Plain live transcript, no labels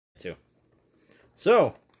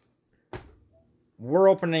So, we're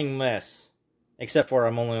opening this. Except for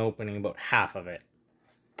I'm only opening about half of it.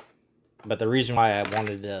 But the reason why I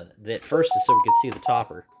wanted it first is so we could see the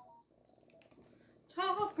topper.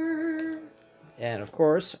 Topper! And of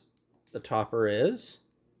course, the topper is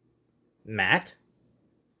matte.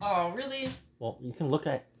 Oh, really? Well, you can look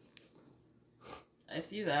at... I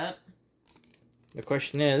see that. The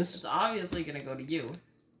question is... It's obviously going to go to you.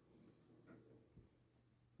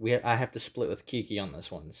 I have to split with Kiki on this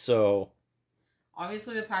one, so...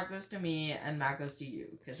 Obviously the pack goes to me and Matt goes to you.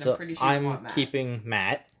 Because so I'm pretty sure you want I'm Matt. keeping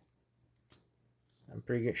matte. I'm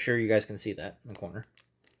pretty sure you guys can see that in the corner.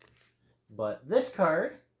 But this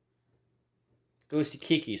card goes to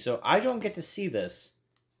Kiki, so I don't get to see this.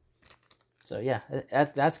 So yeah,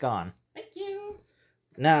 that's gone. Thank you.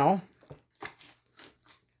 Now,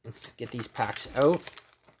 let's get these packs out.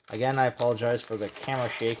 Again, I apologize for the camera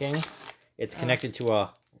shaking. It's connected to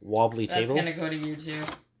a wobbly table. That's going to go to you too.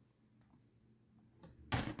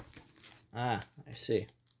 Ah, I see.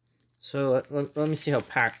 So let me see how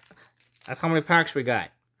packed... That's how many packs we got.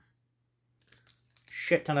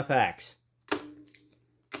 Shit ton of packs.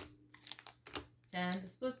 Time to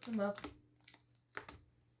split them up.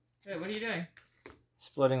 Wait, what are you doing?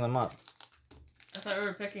 Splitting them up. I thought we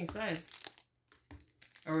were picking sides.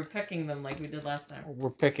 Or we're picking them like we did last time. We're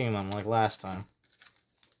picking them like last time.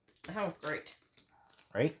 How great.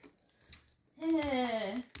 Right?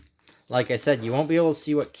 Like I said, you won't be able to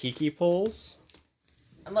see what Kiki pulls.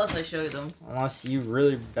 Unless I show them. Unless you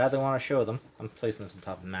really badly want to show them. I'm placing this on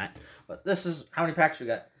top of Matt. But this is how many packs we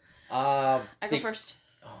got. I go first.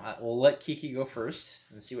 We'll let Kiki go first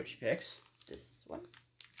and see what she picks. This one.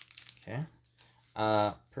 Okay.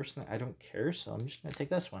 Personally, I don't care, so I'm just going to take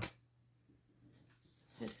this one.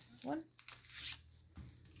 This one.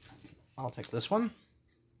 I'll take this one.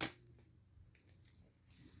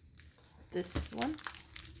 This one.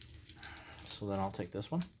 So then I'll take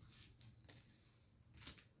this one.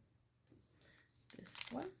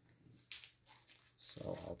 This one.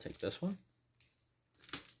 So I'll take this one.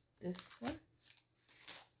 This one.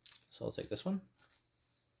 So I'll take this one.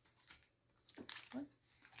 This one.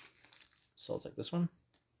 So I'll take this one.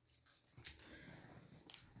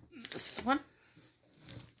 This one.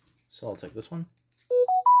 So I'll take this one.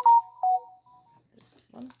 This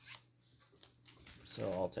one. So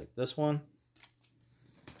I'll take this one.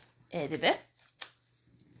 Edebe.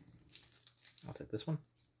 I'll take this one.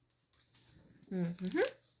 Mm-hmm.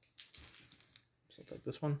 So I'll take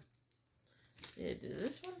this one.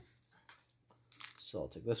 This one. So I'll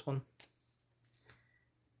take this one.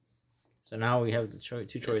 So now we have the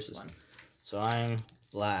two choices. One. So I'm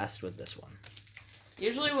last with this one.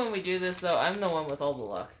 Usually when we do this, though, I'm the one with all the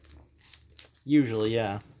luck. Usually,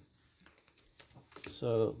 yeah.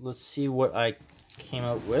 So let's see what I came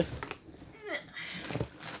out with.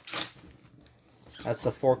 That's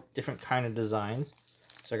the 4 different kind of designs.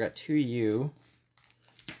 So I got 2 you,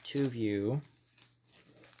 2 of you,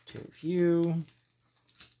 2 of you,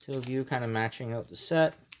 2 of you, kind of matching out the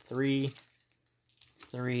set. 3,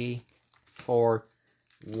 3, 4,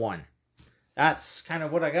 1. That's kind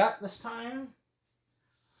of what I got this time.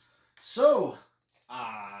 So,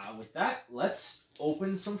 with that, let's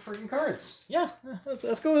open some freaking cards. Yeah,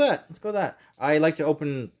 let's go with that. Let's go with that. I like to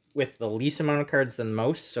open with the least amount of cards than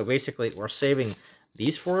most. So basically, we're saving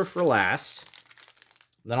these 4 for last.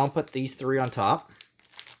 Then I'll put these 3 on top.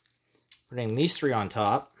 Putting these 3 on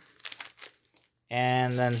top.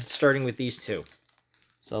 And then starting with these 2.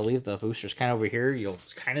 So I'll leave the boosters kind of over here. You'll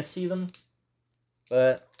kind of see them.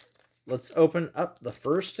 But let's open up the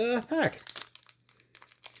first pack.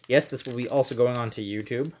 Yes, this will be also going on to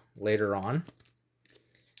YouTube later on.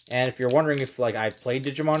 And if you're wondering if I played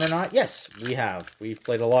Digimon or not, yes, we have. We've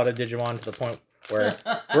played a lot of Digimon to the point where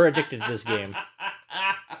we're addicted to this game.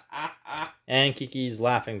 And Kiki's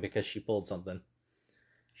laughing because she pulled something.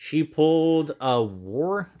 She pulled a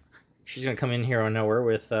war. She's going to come in here on nowhere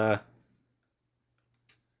with a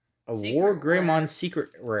War Greymon Secret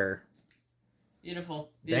Rare.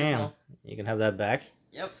 Beautiful. Damn. You can have that back.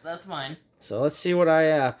 Yep, that's mine. So let's see what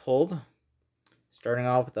I pulled. Starting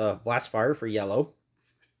off with a Blast Fire for yellow.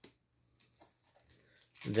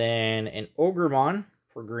 Then an Ogremon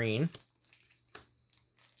for green.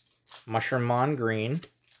 Mushroomon green.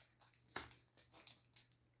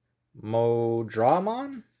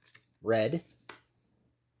 Modramon red.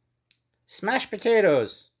 Smash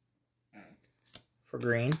Potatoes for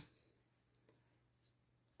green.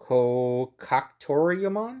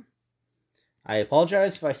 Kokaktoriumon. I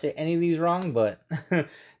apologize if I say any of these wrong, but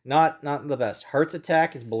not the best. Heart's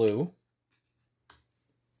Attack is blue.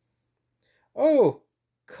 Oh,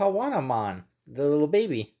 Kawanamon, the little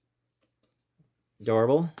baby.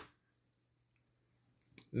 Adorable.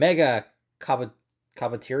 Mega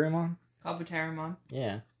Kabuterimon. Kabuterimon.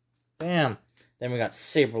 Yeah. Bam. Then we got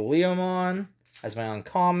Sabreleomon as my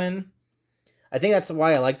uncommon. I think that's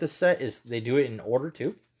why I like this set, is they do it in order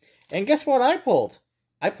too. And guess what I pulled?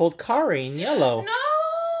 I pulled Kari in yellow.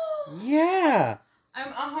 No! Yeah.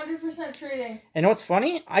 I'm 100% trading. And what's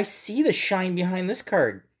funny? I see the shine behind this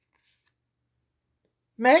card.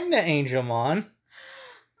 Magna Angelmon.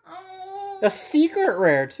 Oh. A secret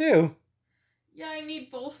rare too. Yeah, I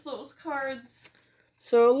need both those cards.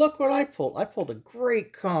 So look what I pulled. I pulled a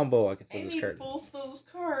great combo. I need both those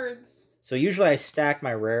cards. So usually I stack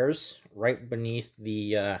my rares right beneath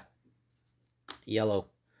the yellow.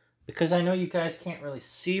 Because I know you guys can't really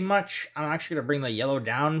see much, I'm actually going to bring the yellow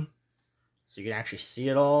down so you can actually see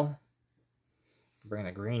it all. Bring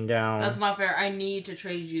the green down. That's not fair. I need to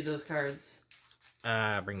trade you those cards.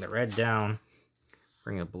 Bring the red down.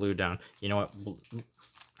 Bring the blue down. You know what?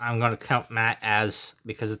 I'm going to count Matt as,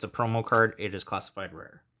 because it's a promo card, it is classified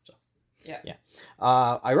rare. So yeah.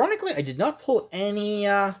 Ironically, I did not pull any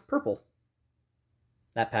purple.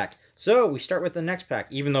 That pack. So we start with the next pack,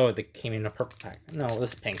 even though it came in a purple pack. No,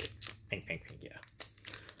 this is pink. Pink, yeah.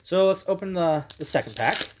 So let's open the second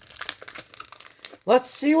pack. Let's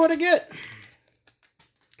see what I get.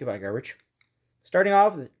 Goodbye, garbage. Starting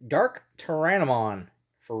off with Dark Tyrannomon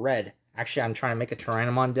for red. Actually, I'm trying to make a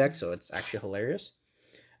Tyrannomon deck, so it's actually hilarious.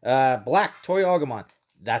 Black Toy Agumon.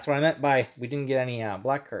 That's what I meant by we didn't get any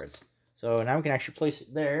black cards. So now we can actually place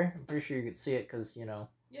it there. I'm pretty sure you can see it because, you know,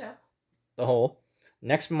 yeah, the hole.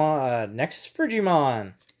 Next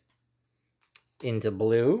Frigimon into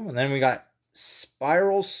blue. And then we got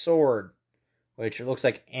Spiral Sword, which it looks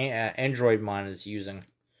like Androidmon is using.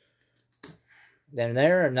 Then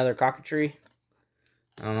there, another Cockatree.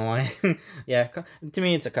 I don't know why. Yeah, to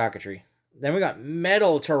me it's a Cockatree. Then we got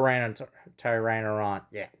Metal Tyrannomon.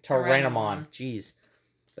 Yeah, Tyrannomon. Jeez.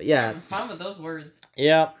 But yeah. It's fun with those words.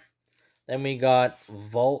 Yeah. Then we got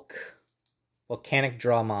Volcanic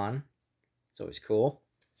Drawmon. It's always cool.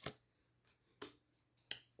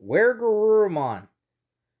 Garurumon.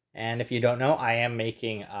 And if you don't know, I am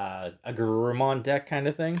making a Garurumon deck kind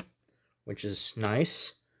of thing, which is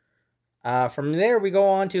nice. From there, we go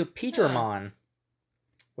on to Petermon,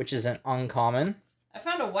 which is an uncommon. I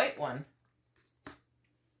found a white one.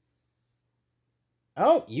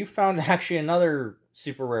 Oh, you found actually another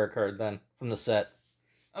super rare card then from the set.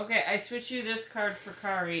 Okay, I switch you this card for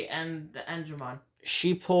Kari and the Angemon.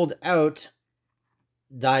 She pulled out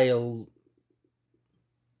Diablomormon.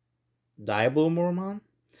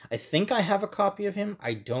 I think I have a copy of him.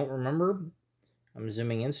 I don't remember. I'm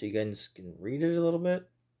zooming in so you guys can read it a little bit.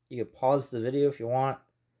 You can pause the video if you want,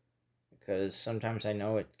 because sometimes I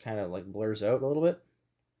know it kind of like blurs out a little bit.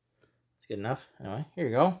 It's good enough. Anyway, here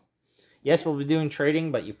you go. Yes, we'll be doing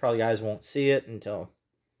trading, but you probably guys won't see it until...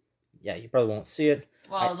 Yeah, you probably won't see it.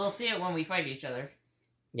 Well, they'll see it when we fight each other.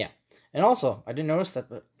 Yeah. And also, I didn't notice that,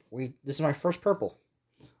 but this is my first purple.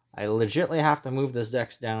 I legitimately have to move this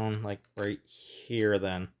deck down, like, right here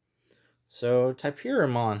then. So,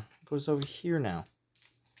 Typeramon goes over here now.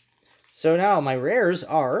 So now, my rares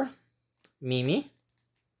are Mimi.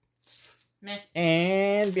 Meh.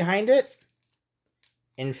 And behind it,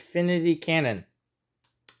 Infinity Cannon.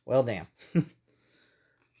 Well, damn.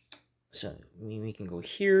 So, Mimi can go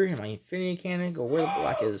here, and my Infinity Cannon go where the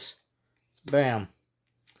black is. Bam.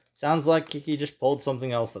 Sounds like Kiki just pulled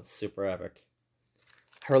something else that's super epic.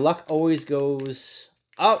 Her luck always goes...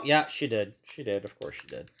 Oh, yeah, she did. She did. Of course she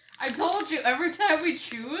did. I told you, every time we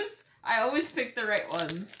choose, I always pick the right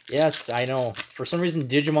ones. Yes, I know. For some reason,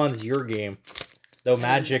 Digimon's your game. Though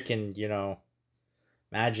Magic and, you know...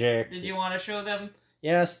 Magic... Did you want to show them?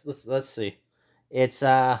 Yes, let's see. It's,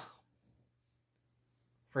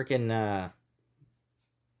 freaking,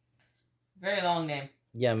 very long name.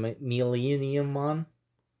 Yeah, Millenniumon.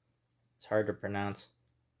 It's hard to pronounce.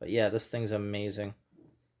 But yeah, this thing's amazing.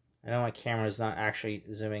 I know my camera's not actually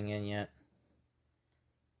zooming in yet.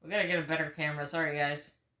 We gotta get a better camera. Sorry,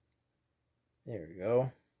 guys. There we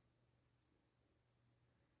go.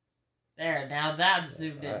 There, now that's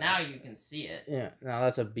zoomed in. Now you can see it. Yeah, now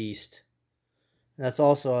that's a beast. And that's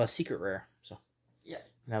also a secret rare. So, yeah.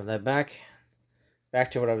 Have that back.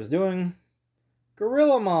 Back to what I was doing.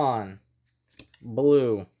 Gorillamon.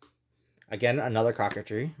 Blue. Again, another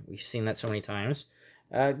Cockatree. We've seen that so many times.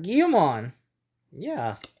 Guillemon.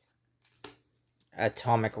 Yeah.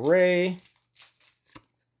 Atomic Ray.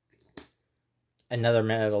 Another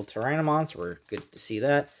Metal Tyrannomon, so we're good to see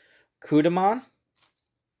that. Kudamon.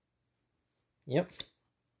 Yep.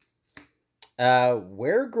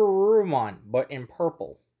 Garurumon, but in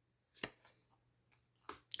purple.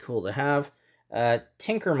 Cool to have.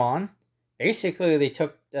 Tinkermon. Basically, they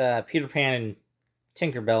took Peter Pan and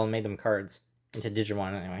Tinkerbell and made them cards into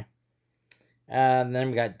Digimon anyway. And then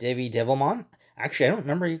we got Devilmon. Actually, I don't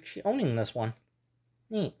remember actually owning this one.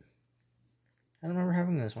 Neat. I don't remember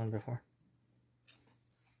having this one before.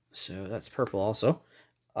 So that's purple also.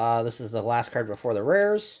 This is the last card before the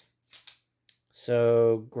rares.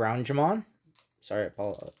 So Groundjamon. Sorry,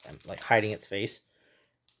 I'm like hiding its face.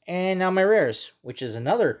 And now my rares, which is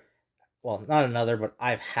another, well, not another, but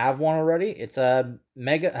I have one already. It's a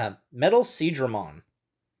Metal Seadramon,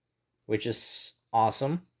 which is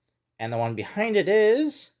awesome. And the one behind it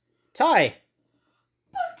is Ty.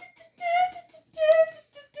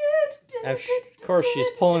 Of course, she's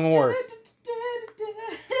pulling more.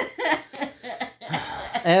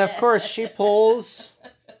 And of course, she pulls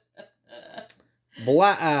a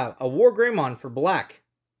War Greymon for black,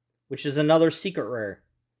 which is another secret rare.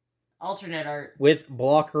 Alternate art. With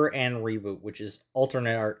blocker and reboot, which is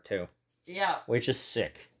alternate art too. Yeah. Which is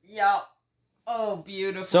sick. Yeah. Oh,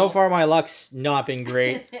 beautiful. So far, my luck's not been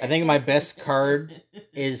great. I think my best card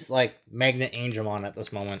is like Magnet Angemon at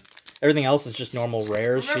this moment. Everything else is just normal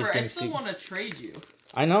rares. Remember, I still want to trade you.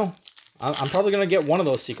 I know. I'm probably going to get one of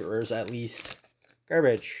those secret rares at least.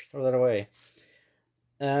 Garbage. Throw that away.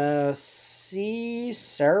 Ceramon?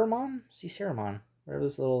 Whatever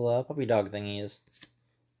this little puppy dog thingy is.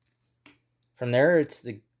 From there, it's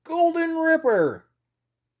the Golden Ripper.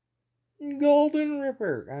 Golden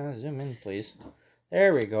Ripper. Zoom in, please.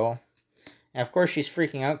 There we go. And of course, she's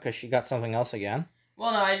freaking out because she got something else again.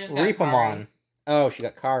 Well, no, I just got Reapamon. Kari. Oh, she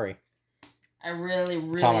got Kari. I really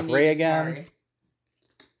Atomic need Ray again. Kari.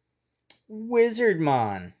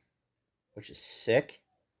 Wizardmon, which is sick.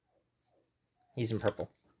 He's in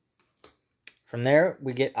purple. From there,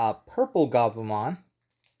 we get a purple Goblimon.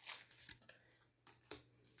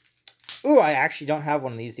 Ooh, I actually don't have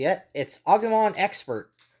one of these yet. It's Agumon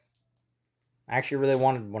Expert. I actually really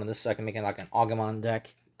wanted one of this so I can make it like an Agumon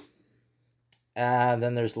deck.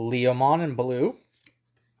 Then there's Leomon in blue.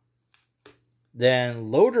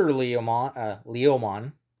 Then Loader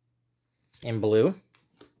Leomon in blue.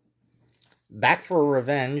 Back for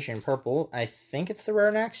Revenge in purple. I think it's the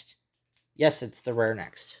rare next. Yes, it's the rare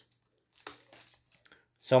next.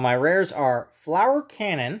 So my rares are Flower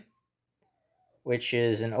Cannon, which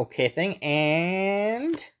is an okay thing,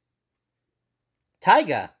 and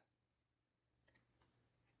Taiga.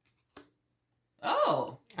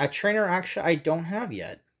 Oh. A trainer actually I don't have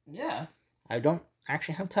yet. Yeah. I don't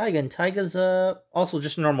actually have Taiga, and Taiga's also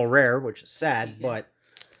just a normal rare, which is sad, TK. but...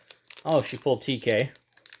 Oh, she pulled TK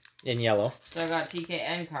in yellow. So I got TK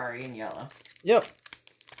and Kari in yellow. Yep.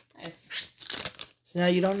 Nice. So now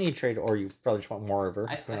you don't need trade, or you probably just want more of her.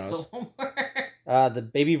 I still want more. The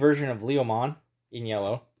baby version of Leomon in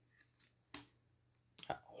yellow.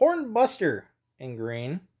 Hornbuster in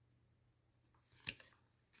green.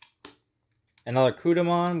 Another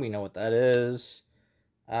Kudamon, we know what that is.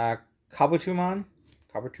 Kabutomon?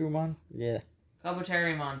 Yeah.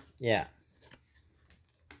 Kabuterimon. Yeah.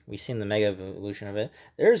 We've seen the Mega Evolution of it.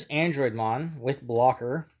 There's Androidmon with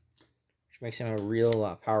blocker, which makes him a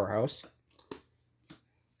real powerhouse.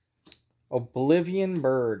 Oblivion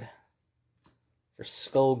Bird for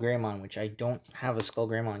Skull Greymon, which I don't have a Skull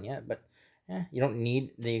Greymon yet, but you don't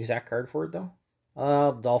need the exact card for it, though.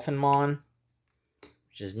 Dolphinmon,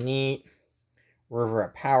 which is neat. River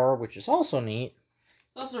of Power, which is also neat.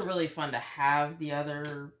 It's also really fun to have the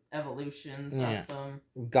other evolutions of them.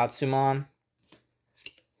 Gatsumon.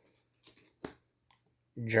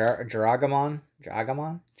 Jagamon. Yeah,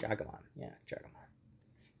 Jagamon.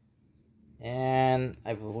 And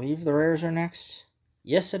I believe the rares are next.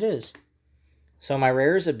 Yes, it is. So my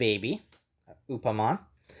rare is a baby, Upamon,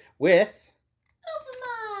 with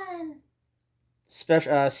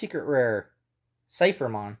special secret rare,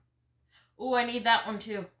 Cyphermon. Ooh, I need that one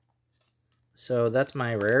too. So that's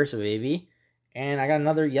my rare as a baby, and I got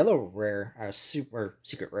another yellow rare, super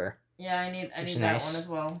secret rare. Yeah, I need that nice. one as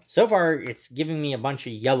well. So far, it's giving me a bunch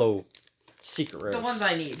of yellow secret rares. The ones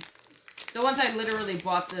I need. The ones I literally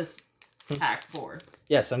bought this pack for.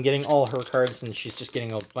 Yes, I'm getting all her cards, and she's just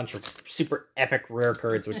getting a bunch of super epic rare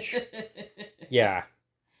cards, which, yeah.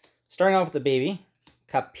 Starting off with the baby,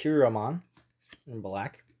 Capuramon in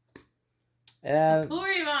black.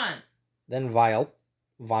 Capuramon! Then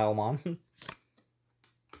Vilemon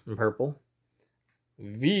in purple.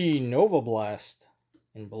 Nova Blast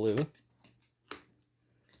in blue.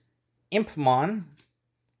 Impmon,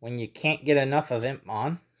 when you can't get enough of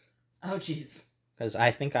Impmon. Oh, jeez. Because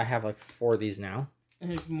I think I have like 4 of these now.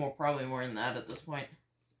 There's probably more than that at this point.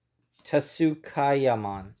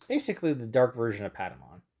 Tsukayamon. Basically the dark version of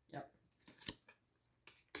Patamon. Yep.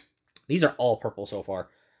 These are all purple so far.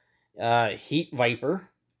 Heat Viper.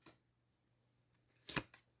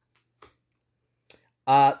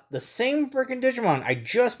 The same freaking Digimon I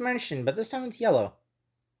just mentioned, but this time it's yellow.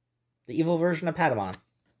 The evil version of Patamon.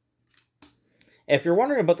 If you're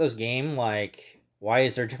wondering about this game, like, why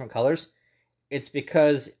is there different colors? It's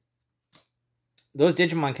because those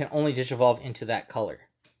Digimon can only digivolve into that color.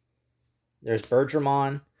 There's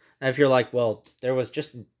Birdramon. And if you're like, well, there was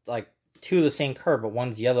just, like, 2 of the same card, but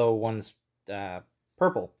one's yellow, one's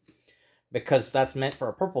purple. Because that's meant for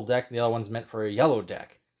a purple deck, and the other one's meant for a yellow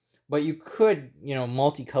deck. But you could, you know,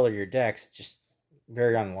 multicolor your decks, just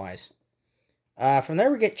very unwise. From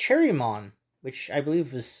there we get Cherrymon, which I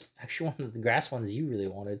believe is actually one of the grass ones you really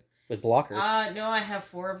wanted, with blocker. No, I have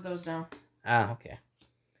 4 of those now. Ah, okay.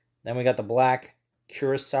 Then we got the black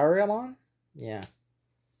Kurosariamon. Yeah.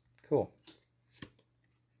 Cool.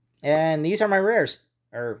 And these are my rares.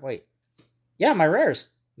 Or, wait. Yeah, my rares.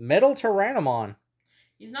 Metal Tyrannomon.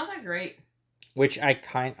 He's not that great. Which I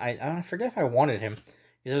forget if I wanted him.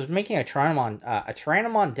 Because I was making a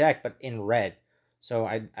Tyrannomon deck, but in red. So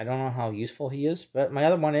I don't know how useful he is. But my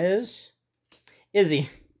other one is Izzy.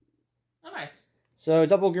 Oh, nice. So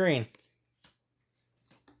double green.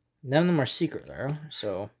 None of them are secret though.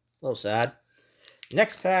 So a little sad.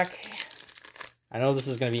 Next pack. I know this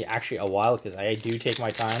is going to be actually a while because I do take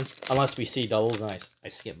my time. Unless we see doubles and I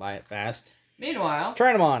skip by it fast. Meanwhile.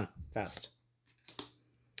 Tyrannomon. Fast.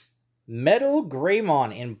 Metal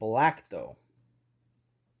Greymon in black though.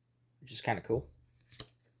 Which is kind of cool.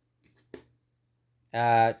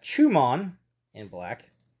 Chumon in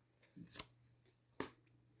black.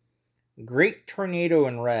 Great Tornado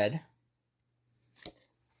in red.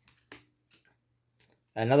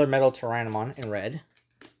 Another Metal Tyrannomon in red.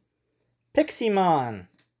 Piximon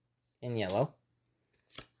in yellow.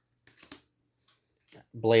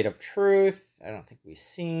 Blade of Truth. I don't think we've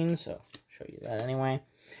seen, so I'll show you that anyway.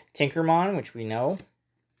 Tinkermon, which we know.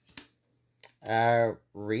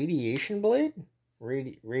 Radiation Blade?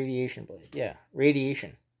 Radiation Blade. Yeah,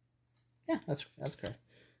 Radiation. Yeah, that's correct.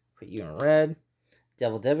 Put you in red.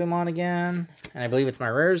 Devimon again. And I believe it's my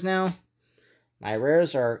rares now. My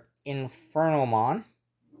rares are Infernalmon,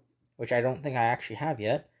 which I don't think I actually have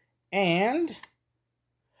yet. And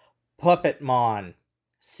Puppetmon.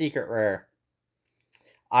 Secret rare.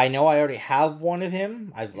 I know I already have one of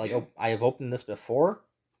him. I have opened this before.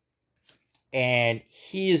 And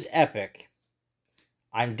he is epic.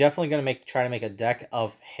 I'm definitely gonna try to make a deck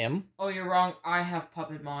of him. Oh, you're wrong. I have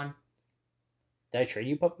Puppetmon. Did I trade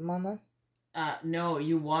you Puppetmon then? No,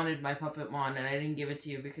 you wanted my Puppetmon, and I didn't give it to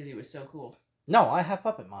you because he was so cool. No, I have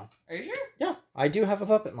Puppetmon. Are you sure? Yeah, I do have a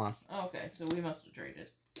Puppetmon. Oh, okay, so we must have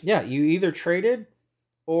traded. Yeah, you either traded,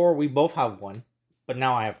 or we both have one, but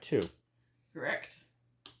now I have 2. Correct.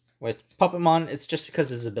 With Puppetmon, it's just because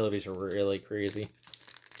his abilities are really crazy.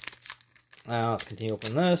 Let's continue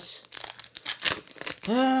opening this.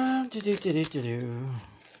 From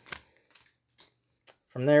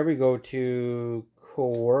there we go to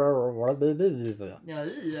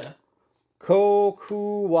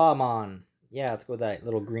Kokuwamon. Yeah, let's go with that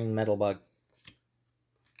little green metal bug.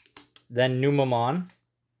 Then Numamon.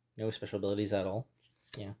 No special abilities at all.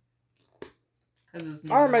 Yeah.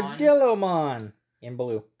 Armadillomon in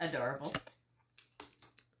blue. Adorable.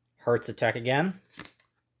 Hearts Attack again.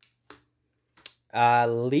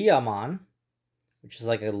 Leomon, which is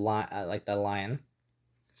like like the lion.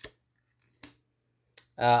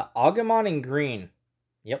 Agumon in green.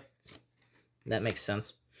 Yep, that makes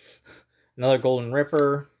sense. Another Golden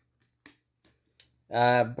Ripper.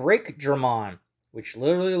 Breakdramon, which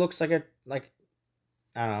literally looks like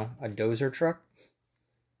I don't know, a dozer truck.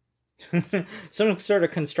 Some sort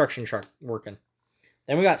of construction truck working.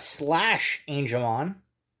 Then we got Slash Angemon,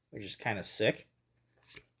 which is kind of sick.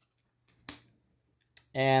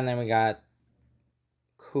 And then we got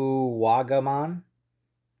Kuwagamon.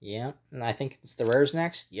 Yeah, and I think it's the rares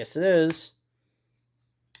next. Yes, it is.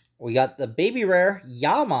 We got the baby rare,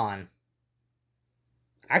 Yamon.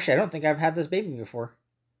 Actually, I don't think I've had this baby before.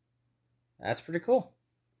 That's pretty cool.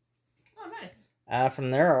 Oh, nice.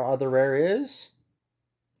 From there, our other rare is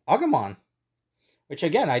Agumon. Which,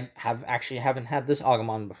 again, I haven't had this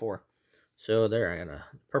Agumon before. So there, I got a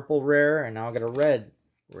purple rare, and now I got a red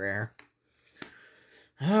rare.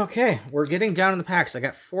 Okay, we're getting down in the packs. I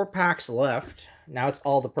got 4 packs left. Now it's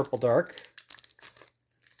all the purple dark.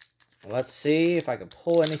 Let's see if I can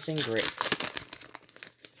pull anything great.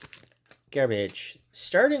 Garbage.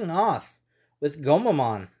 Starting off with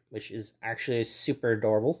Gomamon, which is actually super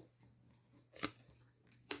adorable.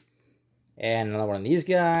 And another one of these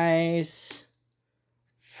guys.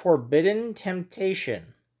 Forbidden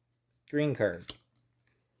Temptation. Green card.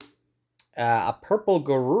 A purple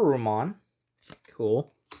Garurumon.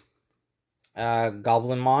 Cool.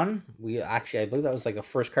 Goblinmon. I believe that was like the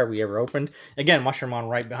first card we ever opened. Again, Mushroomon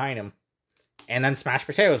right behind him. And then Smashed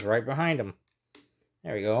Potatoes right behind him.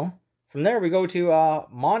 There we go. From there, we go to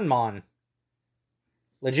Monmon.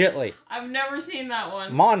 Legitly. I've never seen that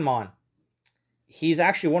one. Monmon. He's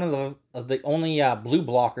actually one of the only blue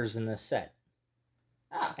blockers in this set.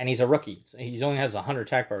 Ah. And he's a rookie. So he only has 100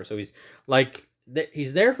 attack power. So he's like,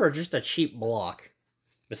 he's there for just a cheap block.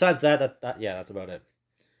 Besides that, yeah, that's about it.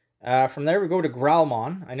 From there, we go to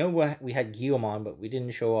Growlmon. I know we had Guilmon, but we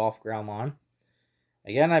didn't show off Growlmon.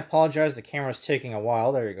 Again, I apologize. The camera's taking a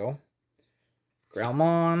while. There you go.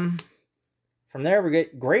 Growlmon. From there, we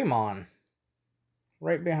get Greymon.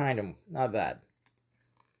 Right behind him. Not bad.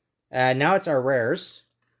 Now it's our rares,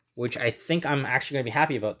 which I think I'm actually going to be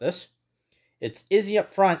happy about this. It's Izzy up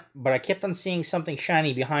front, but I kept on seeing something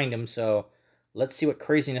shiny behind him, so let's see what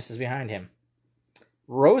craziness is behind him.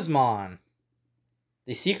 Rosemon.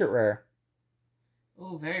 The secret rare.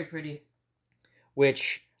 Oh, very pretty.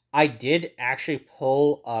 Which I did actually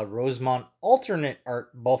pull a Rosemon alternate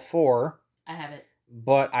art before. I have it.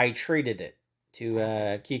 But I traded it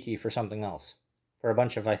to Kiki for something else. For a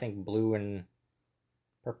bunch of, I think, blue and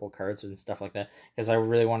purple cards and stuff like that. Because I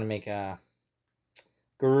really want to make a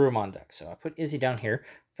Garurumon deck. So I put Izzy down here.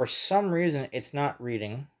 For some reason, it's not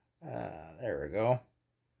reading. There we go.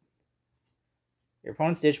 Your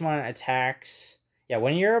opponent's Digimon attacks. Yeah,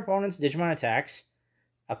 when your opponent's Digimon attacks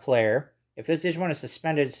a player, if this Digimon is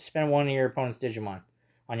suspended, suspend one of your opponent's Digimon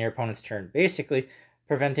on your opponent's turn. Basically,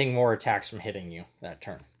 preventing more attacks from hitting you that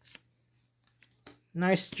turn.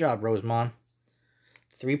 Nice job, Rosemon.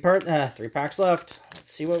 3 packs left.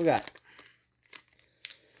 Let's see what we got.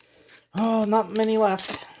 Oh, not many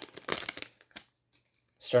left.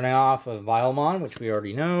 Starting off with Vilemon, which we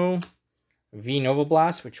already know. V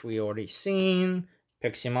Novablast, which we already seen.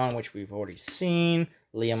 Pixiemon, which we've already seen.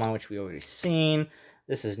 Leomon, which we already seen.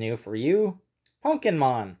 This is new for you.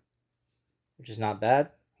 Pumpkinmon, which is not bad.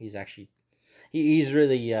 He's actually... He's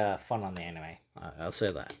really fun on the anime. I'll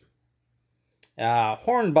say that.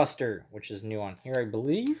 Hornbuster, which is new on here, I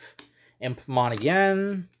believe. Impmon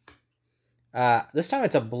again. This time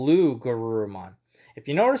it's a blue Garurumon. If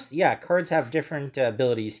you notice, yeah, cards have different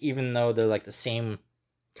abilities, even though they're like the same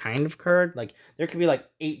kind of card. Like, there could be like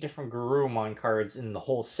 8 different Garurumon cards in the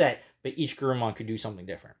whole set, but each Garurumon could do something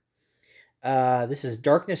different. This is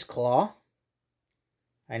Darkness Claw.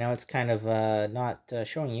 I know it's kind of not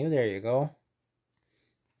showing you. There you go.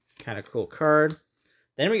 Kind of cool card.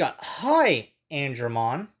 Then we got Hi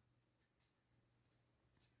Andromon.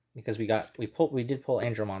 Because we did pull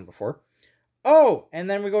Andromon before. Oh, and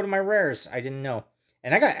then we go to my rares. I didn't know.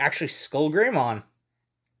 And I got actually Skullgreymon,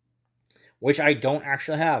 which I don't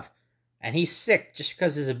actually have. And he's sick just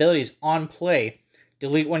because his ability is on play.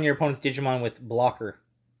 Delete one of your opponent's Digimon with blocker.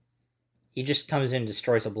 He just comes in and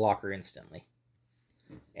destroys a blocker instantly.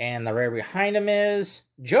 And the rare behind him is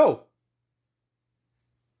Joe.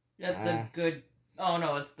 That's a good... Oh,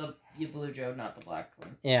 no, it's the blue Joe, not the black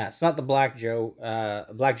one. Yeah, it's not the black Joe.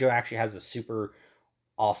 Black Joe actually has a super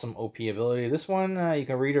awesome OP ability. This one, you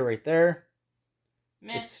can read it right there.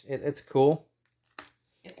 Meh. It's cool.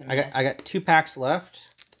 I got 2 packs left.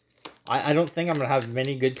 I don't think I'm going to have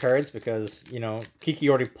many good cards because, you know, Kiki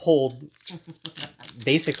already pulled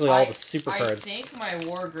basically all the super cards. I think my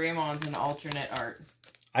War Greymon's an alternate art.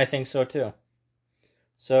 I think so, too.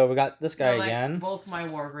 So, we got this guy again. Both my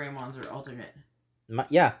War Greymons are alternate.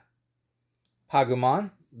 Yeah.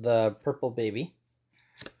 Pagumon, the purple baby.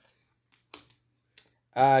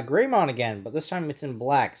 Greymon again, but this time it's in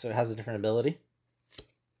black, so it has a different ability.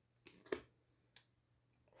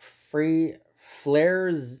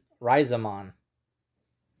 Flare's Rhizomon.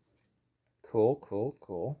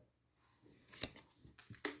 Cool.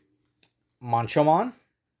 Manchomon,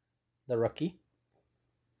 the rookie.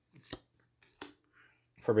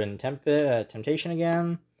 Forbidden Temptation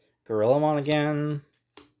again. Gorillamon again.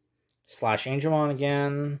 Slash Angelmon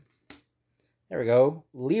again. There we go.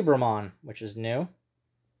 Libramon, which is new.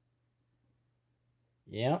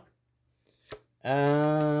 Yep.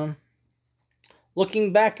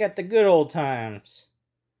 Looking back at the good old times.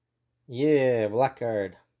 Yeah, black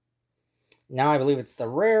card. Now I believe it's the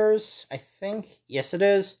rares, I think. Yes, it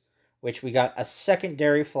is. Which we got a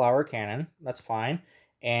secondary flower cannon. That's fine.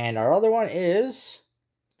 And our other one is...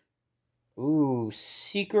 Ooh,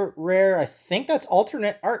 secret rare. I think that's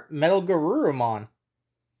alternate art Metal Garurumon.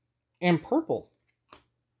 In purple.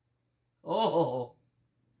 Oh.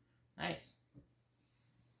 Nice.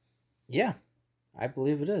 Yeah, I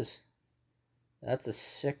believe it is. That's a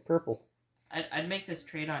sick purple. I'd make this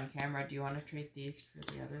trade on camera. Do you want to trade these for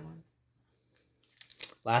the other ones?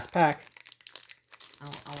 Last pack.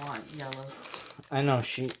 I want yellow. I know,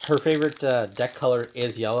 her favorite deck color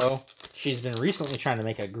is yellow. She's been recently trying to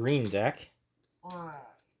make a green deck.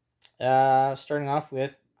 Starting off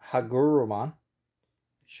with Hagurumon,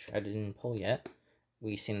 which I didn't pull yet.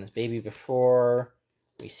 We've seen this baby before.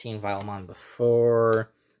 We've seen Vilemon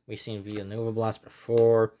before. We've seen Villanova Blast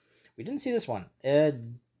before. We didn't see this one.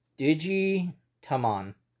 Digitamon.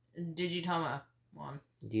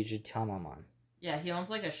 Digitamamon. Yeah, he owns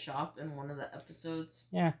like a shop in one of the episodes.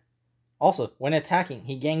 Yeah. Also, when attacking,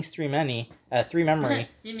 he gains 3 memory.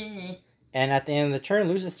 And at the end of the turn,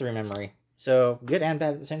 loses 3 memory. So, good and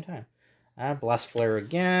bad at the same time. Blast Flare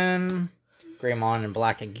again. Greymon in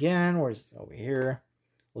black again. Where's over here?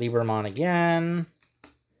 Libermon again.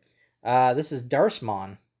 This is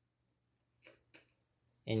Darsmon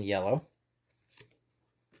in yellow.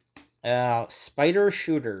 Spider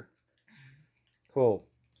Shooter. Cool.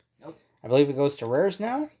 Nope. I believe it goes to rares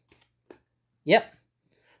now. Yep.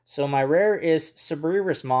 So my rare is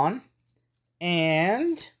Sabrerismon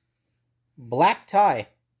and Black Tie.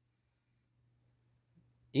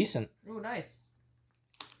 Decent. Oh, nice.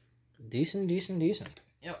 Decent.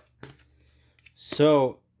 Yep.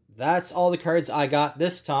 So that's all the cards I got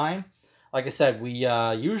this time. Like I said, we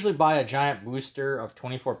usually buy a giant booster of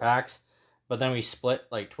 24 packs, but then we split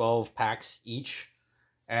like 12 packs each.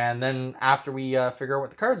 And then after we figure out what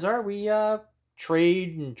the cards are, we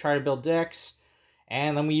trade and try to build decks.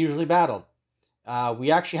 And then we usually battle.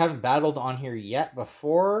 We actually haven't battled on here yet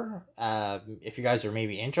before. If you guys are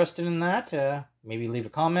maybe interested in that, maybe leave a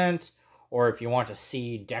comment. Or if you want to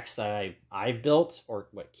see decks that I've built or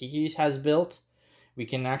what Kiki's has built, we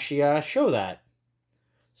can actually show that.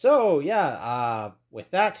 So, yeah,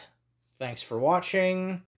 with that, thanks for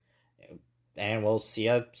watching. And we'll see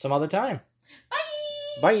you some other time. Bye!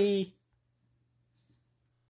 Bye!